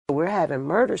We're having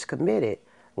murders committed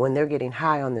when they're getting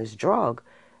high on this drug,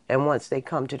 and once they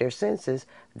come to their senses,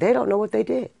 they don't know what they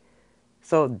did.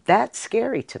 So that's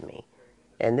scary to me.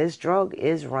 And this drug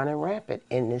is running rampant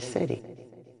in this city.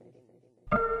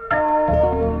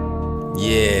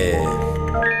 Yeah.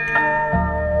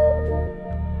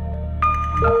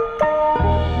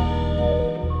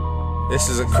 This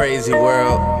is a crazy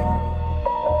world.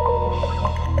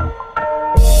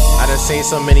 I done seen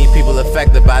so many people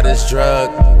affected by this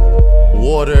drug.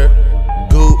 Water,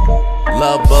 Goop,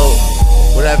 Love Boat,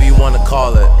 whatever you want to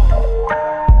call it.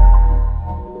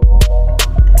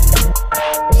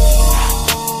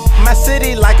 My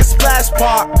city like a splash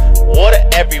park. Water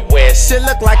everywhere, shit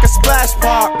look like a splash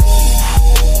park.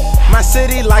 My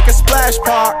city like a splash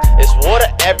park. It's water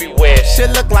everywhere,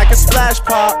 shit look like a splash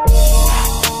park.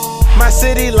 My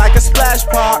city like a splash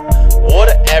park.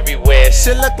 Water everywhere,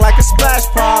 shit look like a splash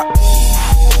park.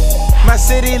 My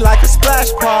city like a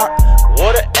splash park.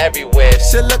 Water everywhere,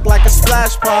 shit look like a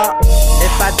splash park.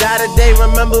 If I die today,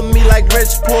 remember me like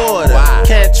Rich Porter.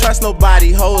 Can't trust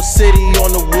nobody, whole city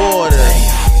on the water.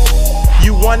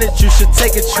 You want it, you should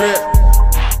take a trip.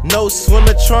 No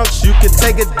swimmer trunks, you can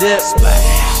take a dip.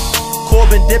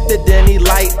 Corbin dipped it, then he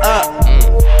light up.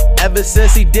 Ever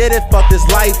since he did it, fucked his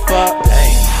life up.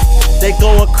 They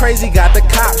going crazy, got the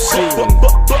cops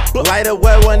shooting. Lighter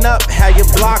wet one up, had your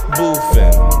block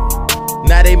boofing.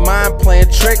 Now they mind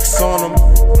playing tricks on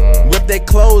them. Rip their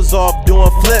clothes off, doing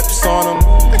flips on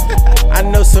them. I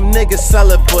know some niggas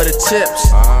sell it for the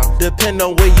chips. Depend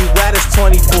on where you at, it's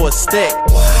 24 a stick.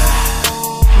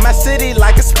 My city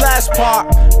like a splash park.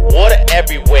 Water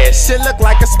everywhere, shit look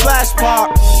like a splash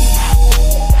park.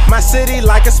 My city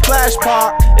like a splash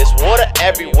park. It's water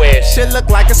everywhere, shit look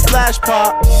like a splash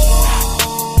park.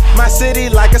 My city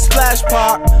like a splash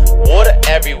park. Water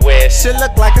everywhere, shit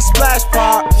look like a splash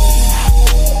park.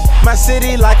 My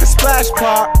city like a splash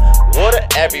park. Water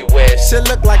everywhere, shit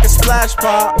look like a splash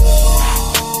park.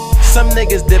 Some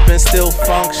niggas dip and still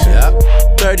function.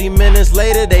 30 minutes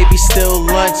later, they be still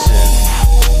lunching.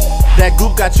 That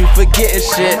Goop got you forgetting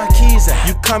shit.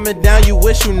 You coming down, you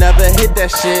wish you never hit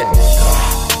that shit.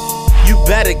 You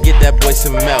better get that boy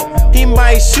some milk. He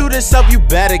might shoot himself, you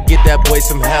better get that boy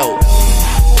some help.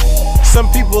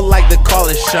 Some people like to call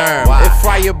it sherm. It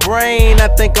fry your brain, I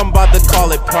think I'm about to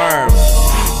call it perm.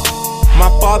 My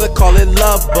father call it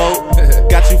love boat.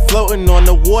 Got you floating on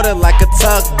the water like a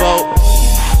tugboat.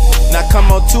 Now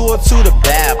come on 202, the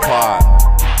bad part.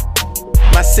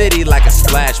 My city like a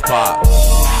splash park.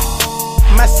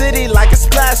 My city like a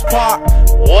splash park.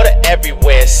 Water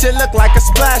everywhere, shit look like a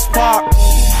splash park.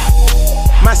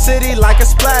 My city like a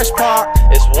splash park.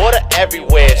 It's water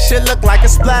everywhere, shit look like a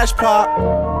splash park.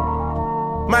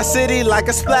 My city like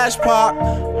a splash park.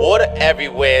 Water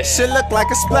everywhere, shit look like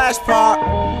a splash park.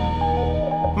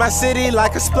 My city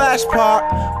like a splash park.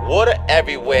 Water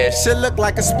everywhere, shit look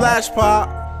like a splash park.